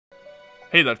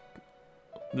Hey there.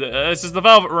 This is the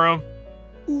Velvet Room.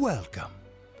 Welcome.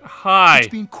 Hi. It's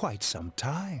been quite some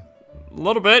time. A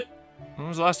little bit. When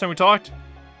was the last time we talked?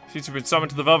 Seems to have been summoned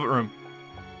to the Velvet Room.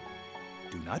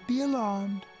 Do not be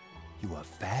alarmed. You are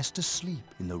fast asleep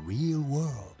in the real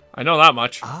world. I know that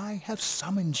much. I have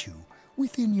summoned you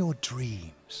within your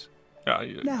dreams.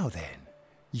 Now then,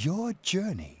 your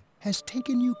journey has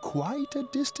taken you quite a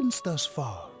distance thus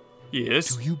far.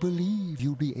 Yes. Do you believe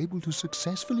you'll be able to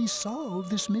successfully solve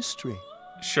this mystery?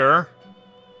 Sure.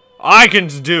 I can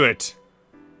do it.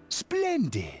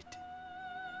 Splendid.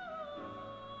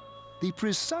 The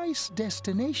precise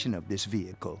destination of this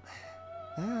vehicle,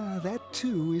 that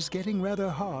too is getting rather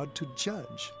hard to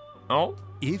judge. Oh?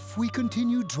 If we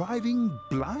continue driving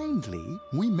blindly,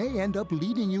 we may end up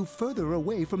leading you further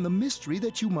away from the mystery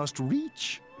that you must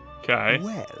reach. Okay.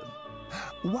 Well,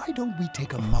 why don't we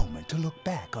take a moment to look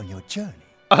back on your journey?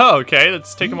 Oh, okay.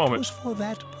 Let's take a moment. It was for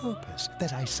that purpose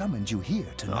that I summoned you here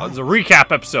tonight. Oh, it's a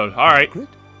recap episode. All right. Secret?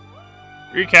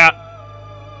 Recap.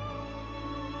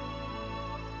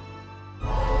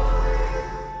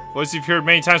 Voice you've heard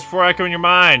many times before echo in your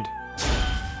mind.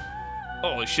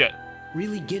 Holy shit.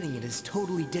 Really getting it is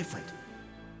totally different.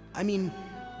 I mean,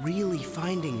 really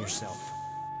finding yourself.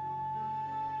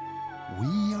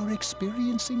 We are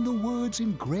experiencing the words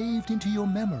engraved into your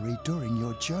memory during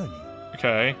your journey.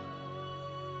 Okay.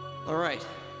 All right,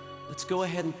 let's go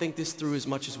ahead and think this through as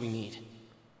much as we need.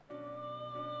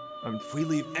 If we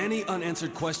leave any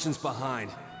unanswered questions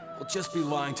behind, we'll just be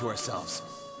lying to ourselves.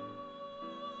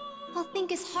 I'll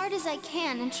think as hard as I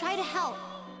can and try to help.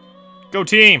 Go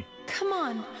team. Come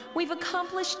on, we've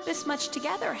accomplished this much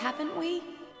together, haven't we?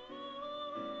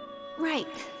 Right.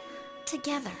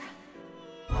 Together.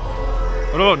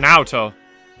 What about Naoto?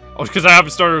 Oh, because I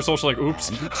haven't started a social link.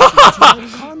 Oops. You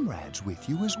have comrades with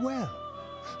you as well.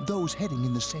 Those heading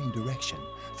in the same direction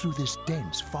through this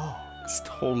dense fog. It's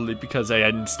totally because I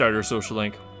hadn't started a social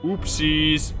link.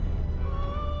 Oopsies.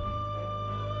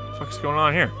 What the fuck's going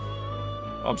on here?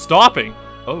 Oh, I'm stopping.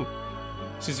 Oh.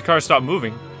 Since the car stopped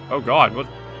moving. Oh god, what?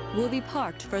 We'll be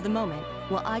parked for the moment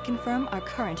while I confirm our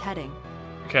current heading.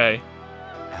 Okay.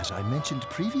 As I mentioned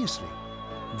previously,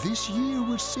 this year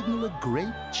will signal a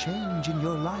great change in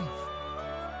your life.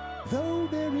 Though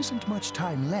there isn't much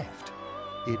time left,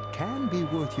 it can be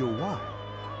worth your while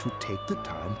to take the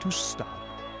time to stop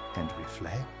and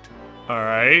reflect.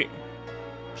 Alright.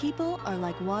 People are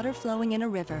like water flowing in a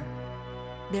river.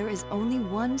 There is only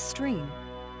one stream,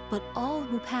 but all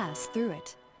who pass through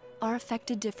it are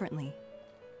affected differently.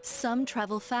 Some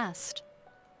travel fast,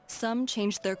 some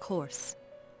change their course,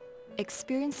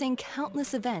 experiencing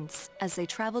countless events as they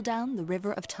travel down the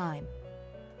river of time.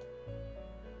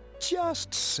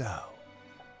 Just so.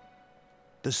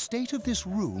 The state of this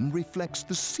room reflects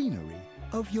the scenery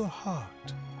of your heart.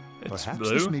 It's Perhaps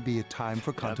blue? this may be a time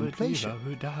for contemplation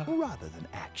rather than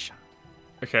action.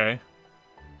 Okay.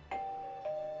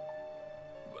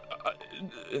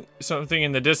 Something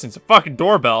in the distance. A fucking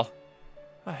doorbell.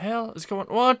 The hell is going?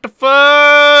 What the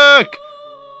fuck?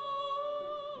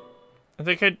 I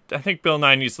think Bill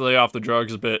Nye needs to lay off the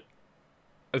drugs a bit.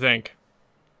 I think.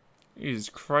 Jesus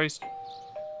Christ.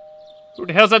 Who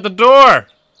the hell's at the door?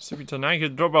 Sleeping till 9, hear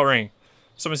the doorbell ring.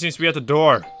 Someone seems to be at the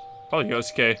door. Probably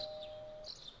Yosuke.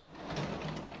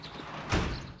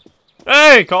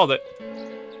 Hey, called it.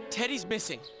 Teddy's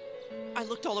missing. I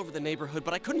looked all over the neighborhood,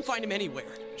 but I couldn't find him anywhere.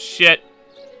 Shit.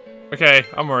 Okay,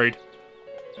 I'm worried.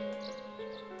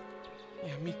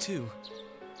 Yeah, me too.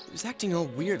 He was acting all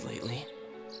weird lately.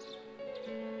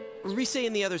 Rise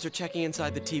and the others are checking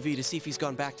inside the TV to see if he's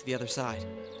gone back to the other side.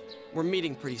 We're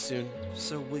meeting pretty soon,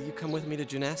 so will you come with me to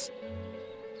Juness?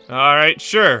 Alright,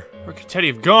 sure. Where could Teddy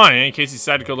have gone in any case he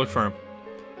decided to go look for him?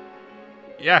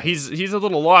 Yeah, he's a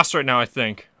little lost right now, I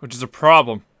think, which is a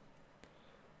problem.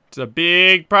 It's a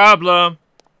big problem.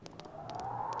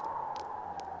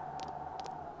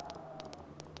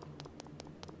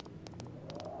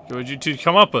 What would you two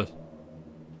come up with?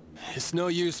 It's no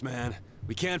use, man.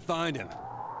 We can't find him.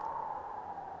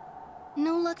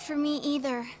 No luck for me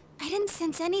either. I didn't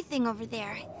sense anything over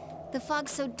there. The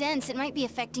fog's so dense it might be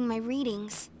affecting my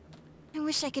readings. I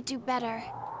wish I could do better.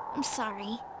 I'm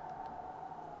sorry.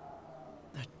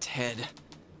 Ted.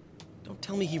 Don't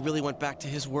tell me he really went back to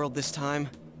his world this time.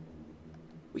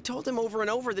 We told him over and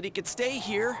over that he could stay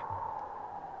here.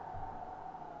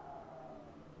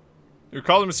 You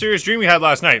recall the mysterious dream we had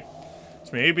last night.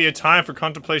 This may be a time for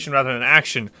contemplation rather than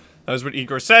action. That is what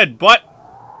Igor said, but...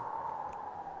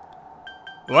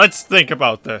 let's think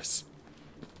about this.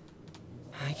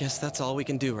 I guess that's all we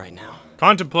can do right now.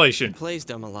 Contemplation. He plays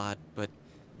dumb a lot, but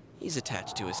he's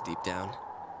attached to us deep down.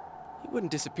 He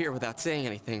wouldn't disappear without saying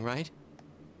anything, right?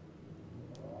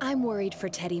 I'm worried for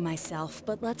Teddy myself,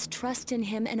 but let's trust in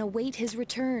him and await his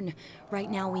return. Right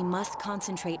now, we must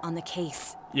concentrate on the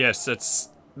case. Yes, let's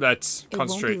It won't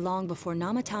concentrate. be long before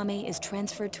Namatame is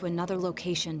transferred to another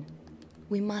location.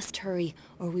 We must hurry,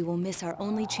 or we will miss our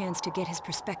only chance to get his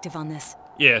perspective on this.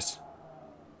 Yes.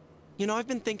 You know, I've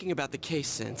been thinking about the case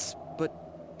since,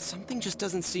 but something just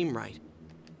doesn't seem right.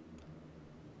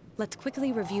 Let's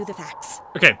quickly review the facts.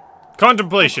 Okay.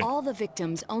 Contemplation. Of all the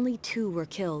victims, only 2 were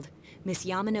killed. Miss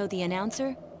Yamano the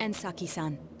announcer, and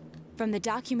Saki-san. From the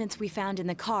documents we found in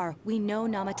the car, we know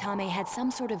Namatame had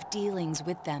some sort of dealings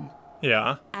with them.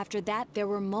 Yeah. After that, there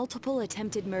were multiple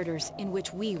attempted murders in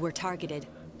which we were targeted.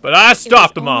 But I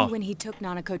stopped them It was all. only when he took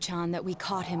Nanako-chan that we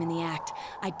caught him in the act,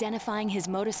 identifying his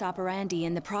modus operandi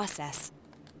in the process.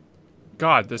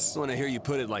 God, this... When I hear you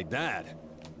put it like that,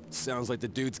 sounds like the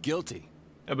dude's guilty.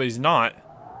 Yeah, but he's not.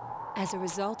 As a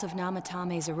result of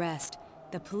Namatame's arrest,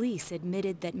 the police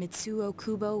admitted that Mitsuo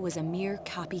Kubo was a mere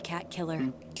copycat killer.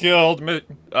 Who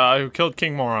killed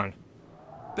King Moron.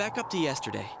 Back up to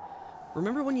yesterday.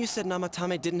 Remember when you said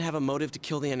Namatame didn't have a motive to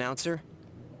kill the announcer?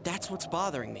 That's what's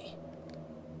bothering me.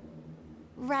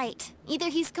 Right. Either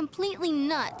he's completely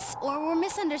nuts, or we're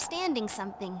misunderstanding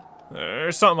something.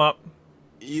 There's something up.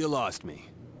 You lost me.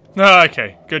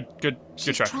 Okay, good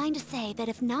She's try. trying to say that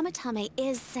if Namatame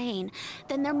is sane,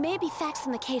 then there may be facts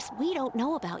in the case we don't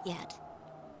know about yet.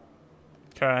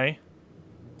 Okay.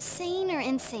 Sane or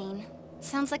insane?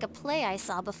 Sounds like a play I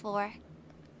saw before.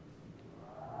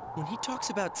 When he talks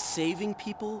about saving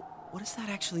people, what does that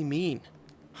actually mean?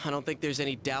 I don't think there's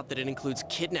any doubt that it includes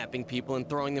kidnapping people and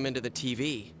throwing them into the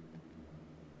TV.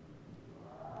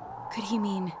 Could he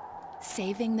mean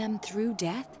saving them through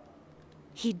death?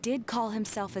 He did call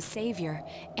himself a savior,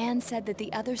 and said that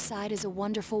the other side is a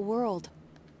wonderful world.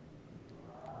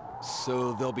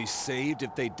 So they'll be saved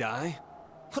if they die?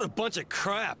 What a bunch of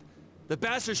crap! The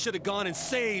bastard should have gone and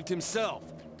saved himself.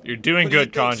 You're doing What do you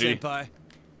good, think, Kanji.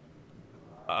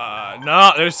 Senpai?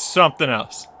 No, there's something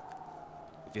else.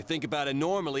 If you think about it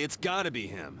normally, it's gotta be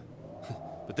him.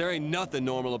 But there ain't nothing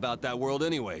normal about that world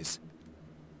anyways.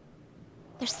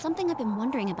 There's something I've been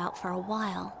wondering about for a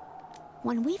while.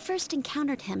 When we first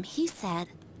encountered him, he said,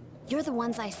 "You're the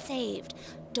ones I saved.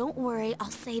 Don't worry,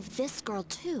 I'll save this girl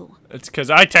too." It's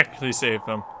because I technically saved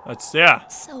them. That's, yeah.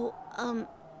 So,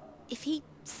 if he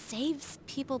saves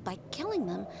people by killing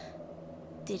them,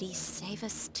 did he save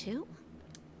us too?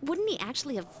 Wouldn't he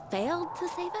actually have failed to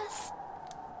save us?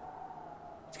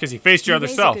 It's because he faced your You other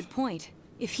raise self. a good point.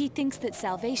 If he thinks that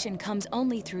salvation comes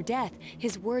only through death,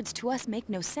 his words to us make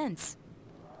no sense.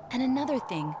 And another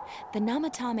thing, the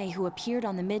Namatame who appeared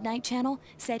on the Midnight Channel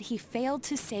said he failed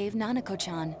to save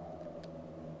Nanako-chan.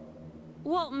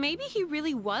 Well, maybe he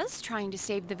really was trying to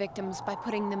save the victims by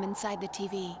putting them inside the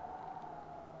TV.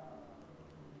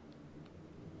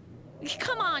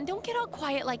 Come on, don't get all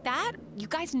quiet like that. You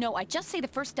guys know I just say the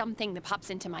first dumb thing that pops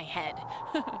into my head.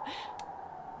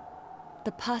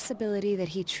 The possibility that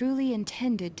he truly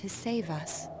intended to save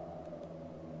us.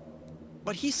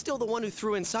 But he's still the one who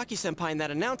threw in Saki-senpai and that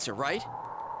announcer, right?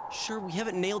 Sure, we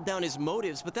haven't nailed down his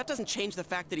motives, but that doesn't change the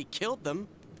fact that he killed them.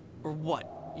 Or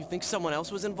what? You think someone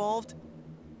else was involved?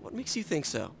 What makes you think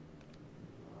so?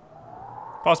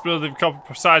 Possibility of a couple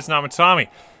besides Namatame.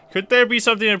 Could there be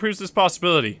something that proves this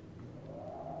possibility?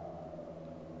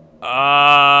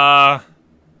 Fuck.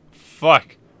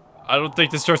 I don't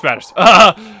think this choice matters.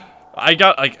 I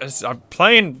got, like, I'm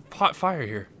playing hot fire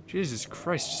here. Jesus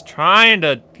Christ, just trying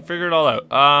to figure it all out.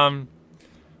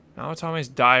 Namatame's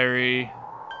diary.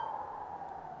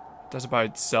 Does it by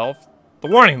itself. The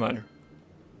warning letter.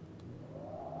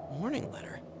 Warning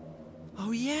letter?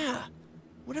 Oh yeah.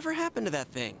 Whatever happened to that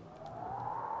thing?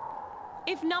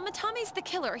 If Namatame's the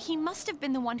killer, he must have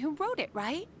been the one who wrote it,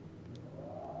 right?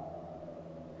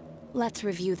 Let's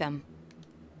review them.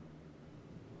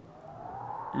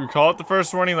 You recall it, the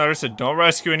first warning letter said don't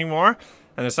rescue anymore.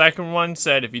 And the second one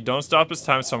said if you don't stop this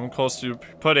time, someone close to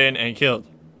put in and killed.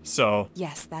 So.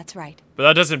 Yes, that's right. But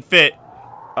that doesn't fit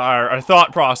our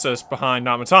thought process behind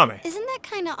Namatame. Isn't that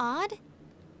kind of odd?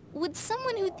 Would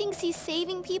someone who thinks he's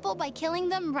saving people by killing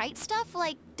them write stuff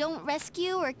like don't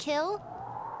rescue or kill?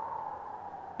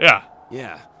 Yeah.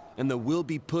 Yeah, and the will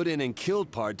be put in and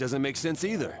killed part doesn't make sense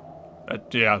either.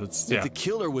 Yeah, that's, yeah. If the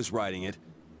killer was writing it,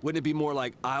 wouldn't it be more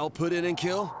like I'll put in and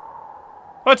kill?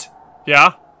 What?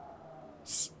 Yeah.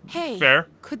 Hey, fair.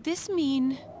 Could this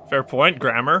mean... Fair point.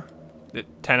 Grammar.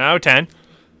 10 out of 10.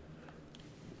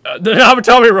 The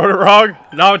Namatame wrote it wrong.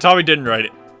 Namatame didn't write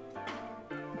it.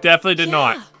 Definitely did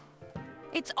not.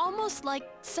 It's almost like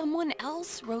someone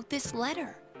else wrote this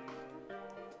letter.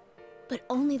 But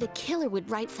only the killer would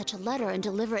write such a letter and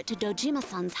deliver it to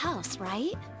Dojima-san's house,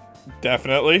 right?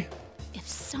 Definitely. If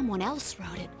someone else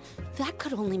wrote it, that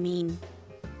could only mean...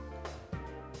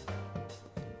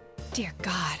 Dear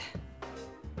God.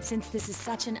 Since this is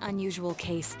such an unusual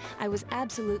case, I was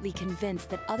absolutely convinced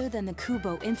that other than the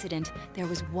Kubo incident, there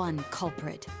was one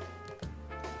culprit.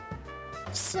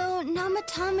 So,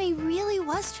 Namatame really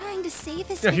was trying to save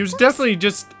his Yeah, he was victims? definitely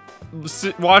just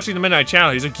watching the Midnight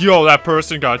Channel. He's like, yo, that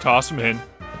person, gotta toss him in.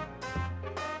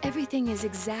 Everything is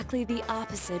exactly the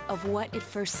opposite of what it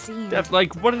first seemed.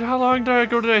 Like, how long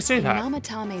ago did I say In that?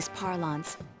 Namatame's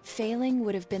parlance, failing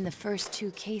would have been the first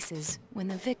 2 cases when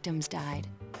the victims died.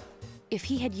 If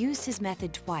he had used his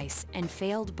method twice and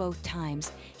failed both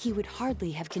times, he would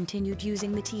hardly have continued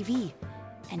using the TV.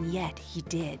 And yet he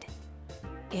did.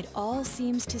 It all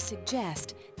seems to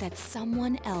suggest that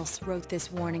someone else wrote this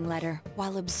warning letter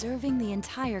while observing the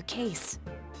entire case.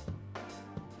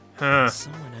 Huh.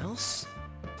 Someone else?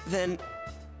 Then,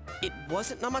 it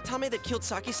wasn't Namatame that killed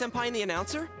Saki-senpai and the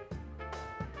announcer?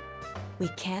 We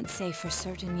can't say for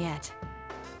certain yet.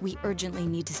 We urgently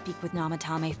need to speak with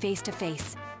Namatame face to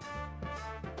face.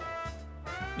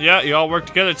 Yeah, you all work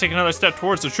together to take another step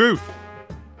towards the truth.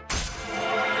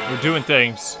 We're doing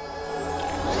things.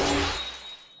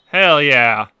 Hell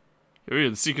yeah. We're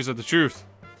the seekers of the truth.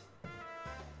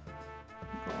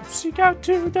 Seek out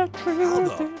to the truth.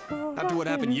 How though? After what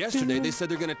happened yesterday, they said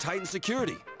they're gonna tighten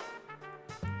security.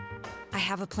 I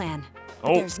have a plan,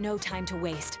 but Oh. there's no time to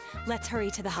waste. Let's hurry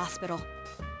to the hospital.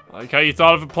 I like how you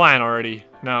thought of a plan already,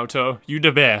 Naoto. You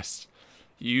the best.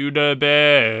 You the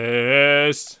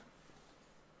best.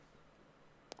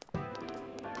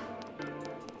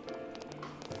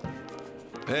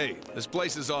 Hey, this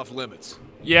place is off limits.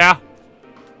 Yeah.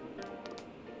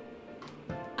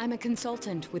 I'm a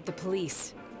consultant with the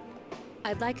police.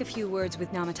 I'd like a few words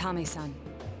with Namatame-san.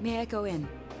 May I go in?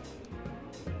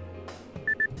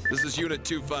 This is Unit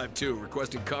 252,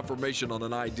 requesting confirmation on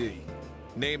an ID.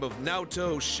 Name of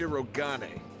Naoto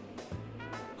Shirogane.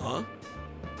 Huh?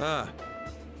 Ah.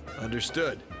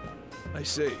 Understood. I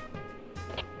see.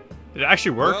 Did it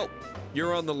actually work? Well,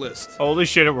 you're on the list. Holy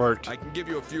shit, it worked. I can give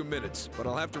you a few minutes, but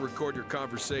I'll have to record your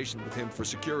conversation with him for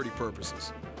security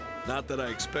purposes. Not that I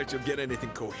expect you'll get anything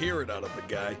coherent out of the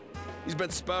guy. He's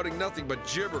been spouting nothing but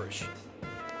gibberish.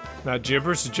 That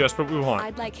gibberish is just what we want.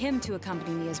 I'd like him to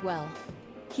accompany me as well.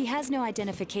 He has no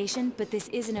identification, but this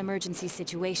is an emergency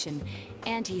situation,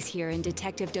 and he's here in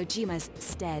Detective Dojima's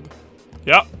stead.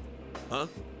 Yep. Huh?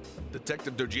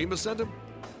 Detective Dojima sent him?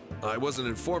 I wasn't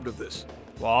informed of this.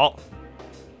 Well,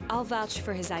 I'll vouch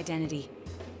for his identity.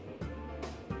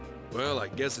 Well, I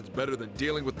guess it's better than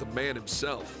dealing with the man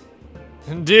himself.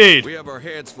 indeed. We have our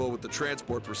hands full with the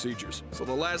transport procedures, so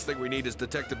the last thing we need is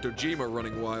Detective Dojima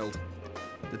running wild.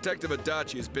 Detective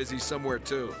Adachi is busy somewhere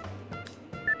too.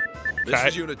 This Okay.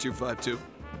 is Unit 252.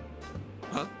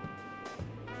 Huh?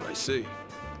 I see.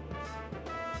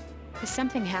 Has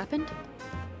something happened?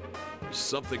 There's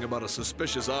something about a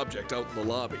suspicious object out in the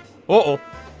lobby. Uh-oh.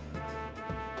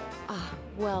 Ah,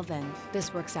 well then,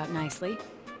 this works out nicely.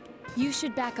 You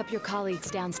should back up your colleagues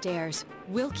downstairs.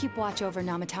 We'll keep watch over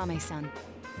Namatame-san.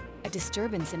 A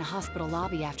disturbance in a hospital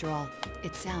lobby, after all.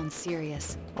 It sounds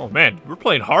serious. Oh man, we're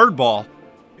playing hardball.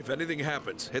 If anything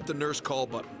happens, hit the nurse call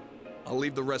button. I'll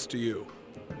leave the rest to you.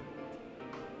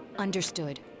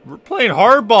 Understood. We're playing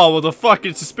hardball with a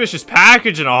fucking suspicious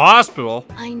package in a hospital.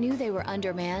 I knew they were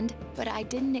undermanned, but I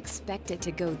didn't expect it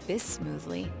to go this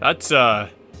smoothly. That's, yeah,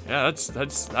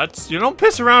 that's, you don't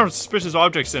piss around with suspicious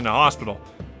objects in a hospital.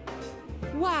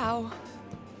 Wow.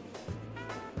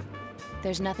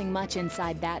 There's nothing much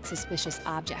inside that suspicious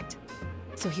object,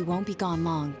 so he won't be gone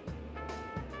long.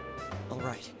 All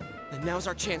right, then now's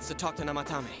our chance to talk to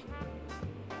Namatame.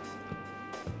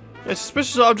 Yeah,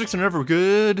 suspicious objects are never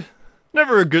good.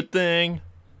 Never a good thing.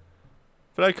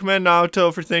 But I commend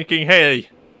Naoto for thinking, hey,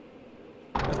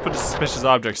 let's put a suspicious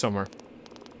object somewhere.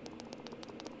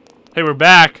 Hey, we're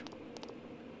back.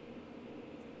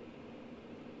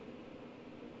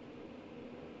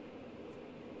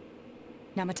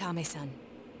 Namatame-san,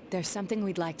 there's something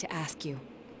we'd like to ask you.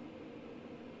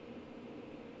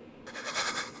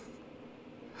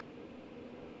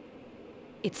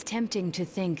 It's tempting to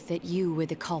think that you were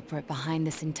the culprit behind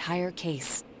this entire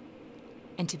case.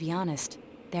 And to be honest,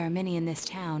 there are many in this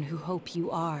town who hope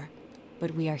you are.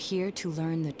 But we are here to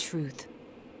learn the truth.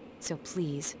 So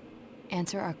please,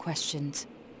 answer our questions.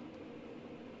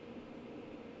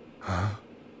 Huh?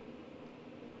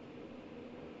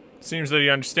 Seems that he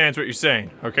understands what you're saying.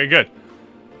 Okay, good.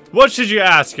 What should you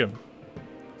ask him?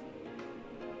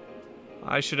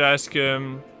 I should ask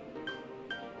him...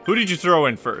 Who did you throw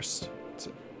in first?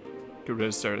 Give it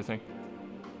a start, I think.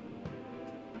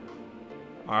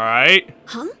 Alright.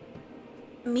 Huh?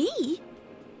 Me?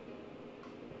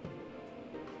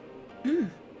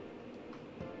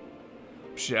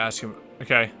 Should ask him.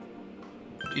 Okay.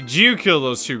 Did you kill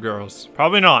those two girls?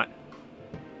 Probably not.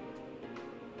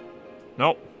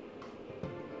 Nope.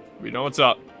 We know what's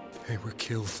up. They were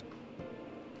killed.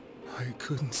 I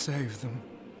couldn't save them.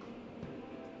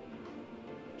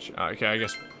 Okay, I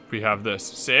guess we have this.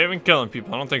 Saving killing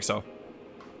people. I don't think so.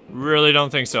 Really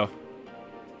don't think so.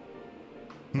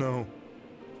 No.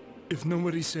 If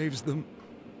nobody saves them,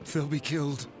 they'll be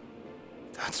killed.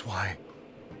 That's why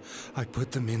I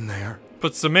put them in there.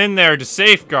 Puts them in there to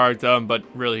safeguard them, but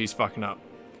really he's fucking up.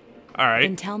 Alright.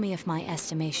 Then tell me if my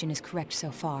estimation is correct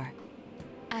so far.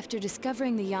 After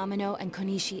discovering the Yamano and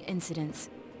Konishi incidents,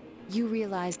 you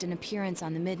realized an appearance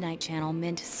on the Midnight Channel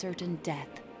meant certain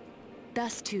death.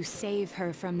 Thus, to save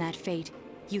her from that fate,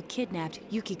 you kidnapped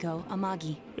Yukiko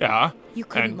Amagi. Yeah. You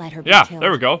couldn't let her be yeah, killed.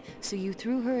 there we go. So you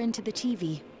threw her into the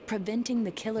TV, preventing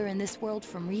the killer in this world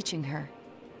from reaching her.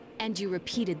 And you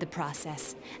repeated the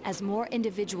process, as more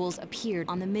individuals appeared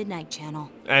on the Midnight Channel.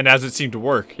 And as it seemed to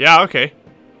work. Yeah, okay.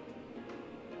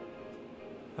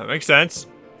 That makes sense.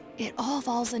 It all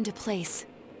falls into place.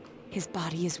 His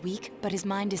body is weak, but his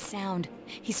mind is sound.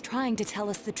 He's trying to tell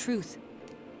us the truth.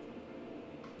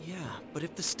 Yeah, but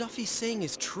if the stuff he's saying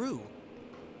is true...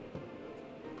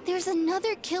 There's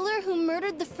another killer who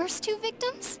murdered the first two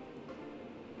victims?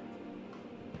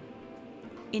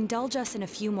 Indulge us in a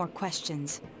few more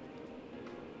questions.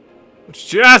 What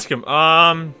did you ask him?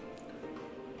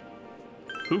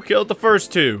 Who killed the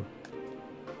first two?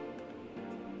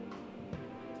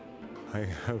 I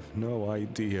have no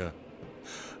idea.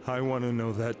 I want to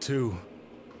know that too.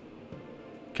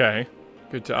 Okay.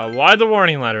 Good to, why the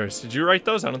warning letters? Did you write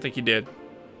those? I don't think you did.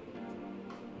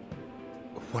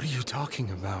 What are you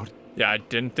talking about? Yeah, I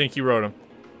didn't think you wrote them.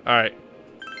 Alright.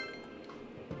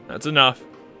 That's enough.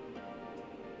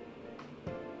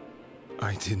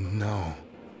 I didn't know.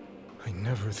 I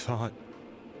never thought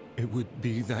it would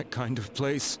be that kind of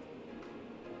place.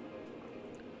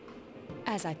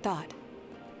 As I thought.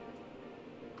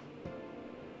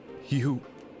 You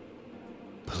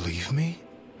believe me?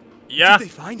 Yeah. Did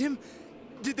they find him?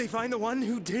 Did they find the one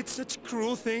who did such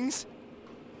cruel things?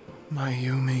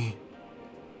 Mayumi.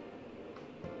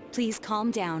 Please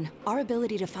calm down. Our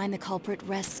ability to find the culprit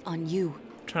rests on you.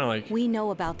 I'm trying to like... We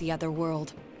know about the other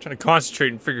world. Trying to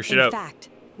concentrate and figure shit out. In fact,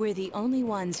 we're the only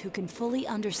ones who can fully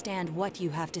understand what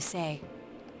you have to say.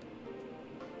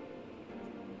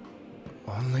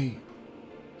 Only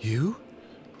you?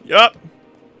 Yup.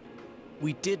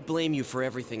 We did blame you for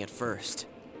everything at first.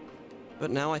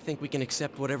 But now I think we can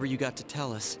accept whatever you got to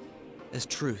tell us as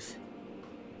truth.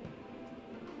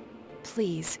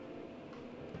 Please.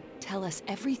 Tell us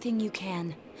everything you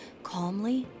can,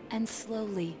 calmly and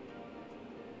slowly.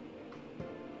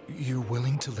 You're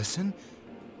willing to listen?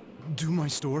 Do my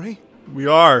story? We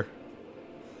are.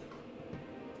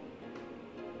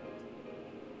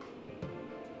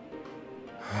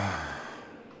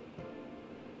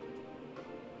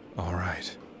 All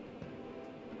right.